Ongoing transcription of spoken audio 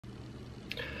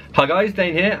Hi guys,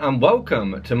 Dane here and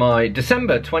welcome to my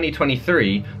December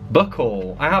 2023 book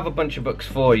haul. I have a bunch of books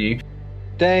for you.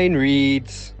 Dane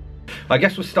reads. I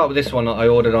guess we'll start with this one that I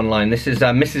ordered online. This is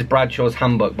Mrs. Bradshaw's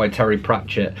Handbook by Terry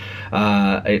Pratchett.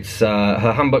 It's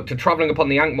her handbook to travelling upon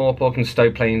the Ankh-Morpork and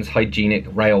Stow Plains Hygienic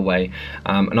Railway.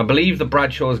 And I believe the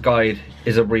Bradshaw's Guide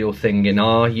is a real thing in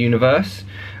our universe.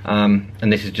 And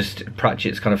this is just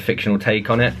Pratchett's kind of fictional take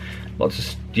on it. Lots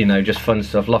of, you know, just fun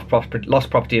stuff. Lost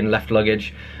property and left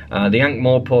luggage. The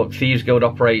Ankh-Morpork Thieves Guild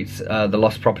operates the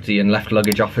lost property and left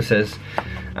luggage offices.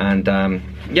 And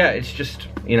yeah, it's just,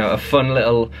 you know, a fun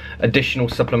little additional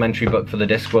supplementary book for the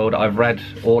Discworld. I've read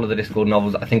all of the Discworld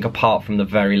novels, I think, apart from the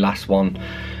very last one,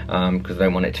 because I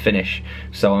don't want it to finish.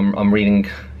 So I'm reading,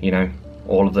 you know,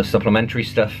 all of the supplementary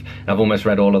stuff. I've almost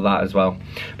read all of that as well.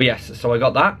 But yes, so I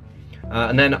got that.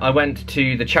 And then I went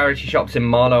to the charity shops in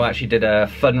Marlow. I actually did a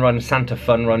fun run, Santa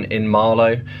fun run in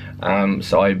Marlow.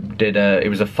 So I did it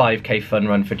was a 5k fun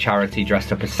run for charity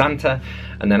dressed up as Santa.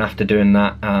 And then after doing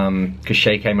that, because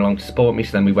Shay came along to support me,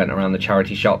 so then we went around the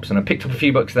charity shops and I picked up a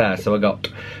few books there. So I got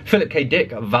Philip K. Dick,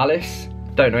 Valis.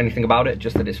 Don't know anything about it,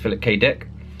 just that it's Philip K. Dick.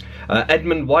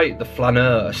 Edmund White, The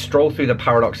Flaneur, A Stroll Through the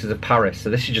Paradoxes of Paris. So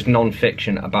this is just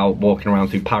non-fiction about walking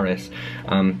around through Paris.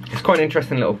 It's quite an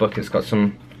interesting little book. It's got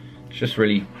some... It's just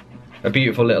really a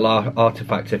beautiful little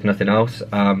artifact, if nothing else.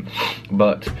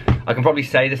 But I can probably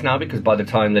say this now because by the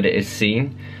time that it is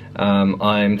seen,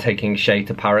 I'm taking Shay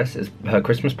to Paris as her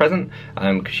Christmas present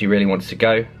because she really wants to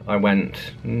go. I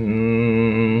went,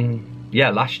 yeah,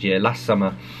 last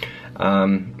summer.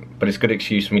 But it's a good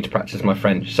excuse for me to practice my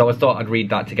French. So I thought I'd read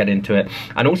that to get into it.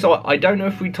 And also, I don't know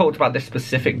if we talked about this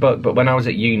specific book, but when I was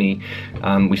at uni,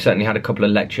 we certainly had a couple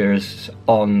of lectures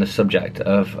on the subject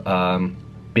of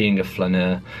being a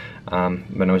flaneur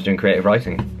when I was doing creative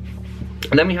writing.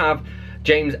 And then we have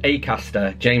James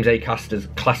Acaster, James Acaster's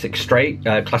Classic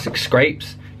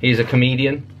Scrapes. He's a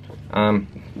comedian.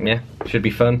 Yeah, should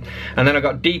be fun. And then I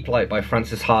got Deeplight by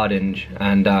Frances Hardinge,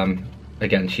 and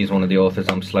again, she's one of the authors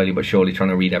I'm slowly but surely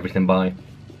trying to read everything by.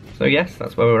 So yes,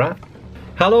 that's where we're at.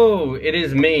 Hello, it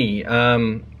is me.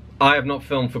 I have not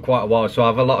filmed for quite a while, so I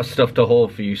have a lot of stuff to haul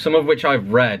for you, some of which I've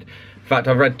read. In fact,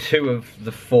 I've read 2 of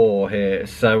the 4 here.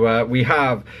 So we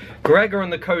have Gregor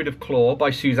and the Code of Claw by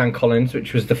Suzanne Collins,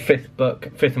 which was the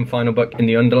 5th and final book in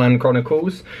the Underland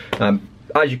Chronicles.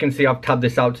 As you can see, I've tabbed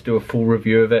this out to do a full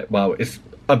review of it. Well,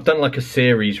 I've done like a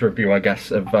series review, I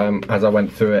guess, of as I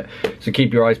went through it. So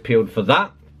keep your eyes peeled for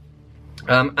that.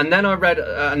 And then I read,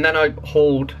 and then I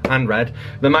hauled and read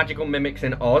The Magical Mimics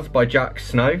in Oz by Jack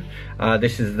Snow.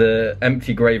 This is the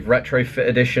Empty Grave retrofit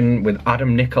edition with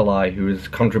Adam Nicolai, who has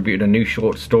contributed a new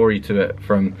short story to it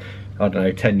from, I don't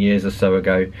know, 10 years or so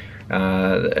ago.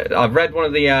 I've read one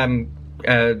of their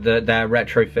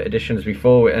retrofit editions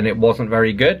before, and it wasn't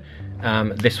very good.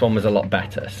 This one was a lot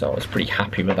better, so I was pretty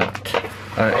happy with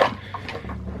that.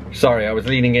 Sorry, I was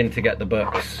leaning in to get the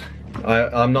books.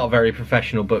 I'm not a very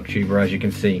professional booktuber, as you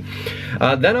can see.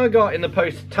 Then I got in the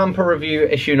post Tampa Review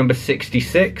issue number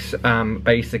 66.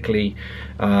 Basically,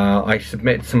 I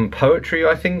submitted some poetry,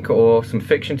 I think, or some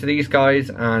fiction to these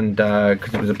guys, and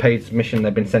because it was a paid submission,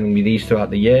 they've been sending me these throughout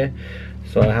the year.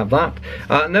 So I have that.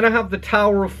 And then I have The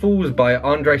Tower of Fools by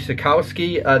Andrzej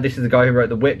Sapkowski. This is the guy who wrote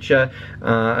The Witcher,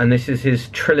 and this is his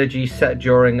trilogy set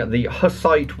during the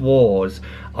Hussite Wars.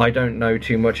 I don't know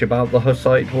too much about the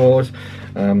Hussite Wars.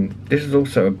 This is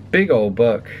also a big old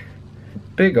book.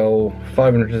 Big old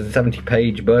 570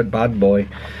 page bad boy.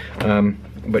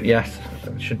 But yes,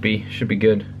 should be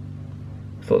good.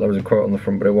 I thought there was a quote on the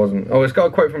front, but it wasn't. Oh, it's got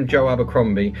a quote from Joe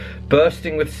Abercrombie.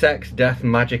 Bursting with sex, death,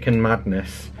 magic and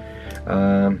madness.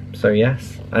 So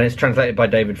yes, and it's translated by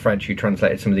David French, who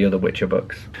translated some of the other Witcher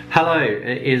books. Hello,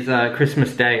 it is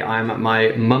Christmas Day. I'm at my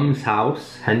mum's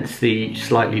house, hence the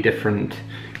slightly different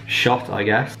shot, I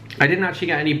guess. I didn't actually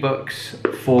get any books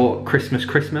for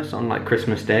Christmas on like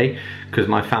Christmas Day, because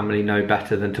my family know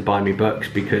better than to buy me books,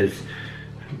 because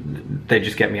they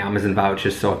just get me Amazon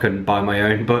vouchers, so I couldn't buy my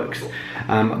own books.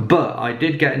 But I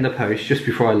did get in the post just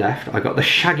before I left. I got The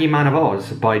Shaggy Man of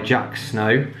Oz by Jack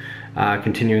Snow.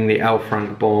 Continuing the L.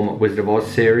 Frank Baum Wizard of Oz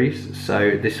series,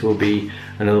 so this will be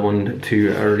another one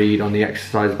to read on the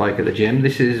exercise bike at the gym.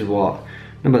 This is what,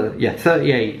 number, yeah,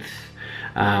 38th.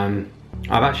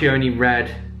 I've actually only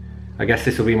read, I guess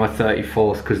this will be my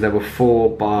 34th, because there were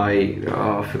 4 by,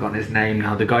 oh, I've forgotten his name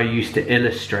now, the guy who used to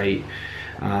illustrate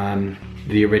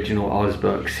the original Oz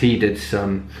books. He did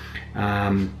some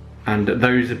and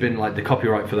those have been, like, the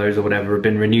copyright for those or whatever have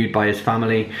been renewed by his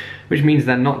family, which means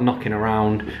they're not knocking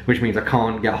around, which means I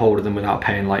can't get hold of them without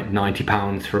paying like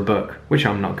 £90 for a book, which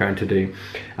I'm not going to do.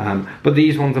 But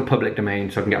these ones are public domain,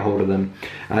 so I can get hold of them.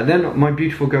 Then my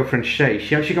beautiful girlfriend Shay,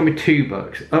 she actually got me 2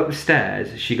 books.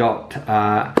 Upstairs she got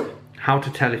How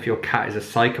to Tell If Your Cat Is a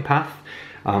Psychopath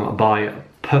by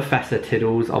Purfessor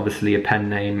Tiddles, obviously a pen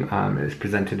name. It's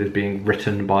presented as being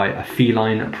written by a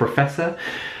feline professor.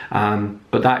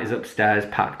 But that is upstairs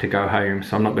packed to go home,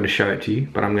 so I'm not going to show it to you,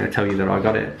 but I'm going to tell you that I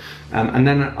got it. And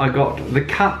then I got The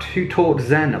Cat Who Taught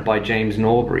Zen by James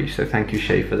Norbury, so thank you,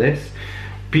 Shay, for this.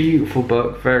 Beautiful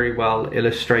book, very well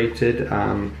illustrated,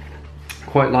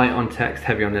 quite light on text,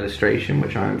 heavy on illustration,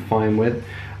 which I am fine with.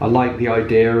 I like the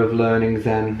idea of learning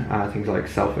Zen, things like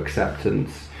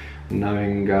self-acceptance,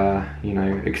 knowing, you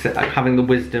know, having the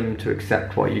wisdom to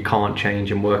accept what you can't change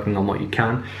and working on what you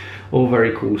can. All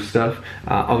very cool stuff.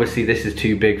 Obviously this is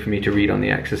too big for me to read on the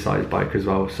exercise bike as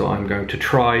well, so I'm going to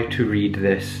try to read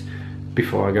this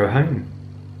before I go home.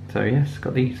 So yes,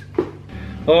 got these.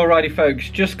 Alrighty folks,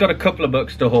 just got a couple of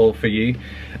books to haul for you.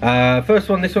 First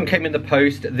one, this one came in the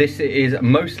post. This is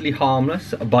Mostly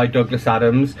Harmless by Douglas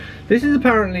Adams. This is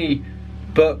apparently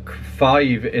book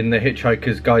 5 in the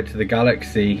Hitchhiker's Guide to the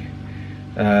Galaxy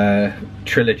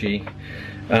trilogy.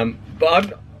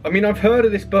 But I mean, I've heard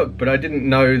of this book, but I didn't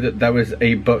know that there was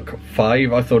a book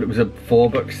 5. I thought it was a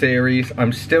 4-book series.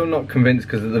 I'm still not convinced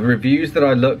because the reviews that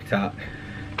I looked at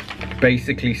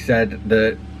basically said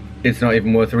that it's not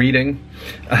even worth reading.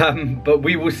 But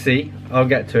we will see. I'll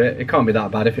get to it. It can't be that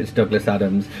bad if it's Douglas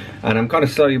Adams. And I'm kind of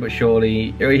slowly but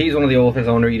surely, he's one of the authors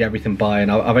I want to read everything by,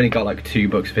 and I've only got like 2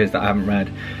 books of his that I haven't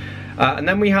read. And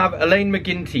then we have Elaine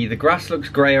McGinty, The Grass Looks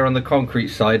Greyer on the Concrete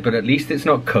Side, but at least it's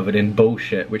not covered in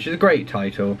bullshit, which is a great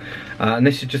title. And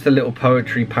this is just a little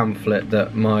poetry pamphlet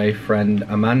that my friend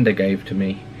Amanda gave to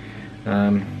me.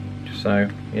 So,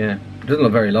 yeah, it doesn't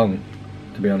look very long,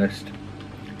 to be honest.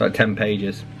 Like 10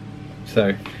 pages.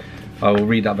 So, I will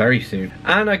read that very soon.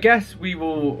 And I guess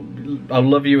I'll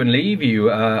love you and leave you.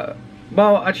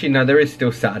 Well, actually, no, there is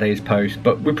still Saturday's post,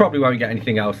 but we probably won't get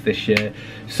anything else this year.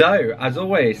 So, as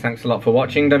always, thanks a lot for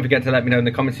watching. Don't forget to let me know in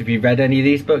the comments if you've read any of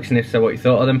these books, and if so, what you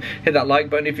thought of them. Hit that like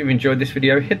button if you've enjoyed this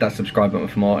video. Hit that subscribe button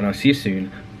for more, and I'll see you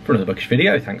soon for another bookish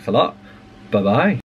video. Thanks a lot. Bye-bye.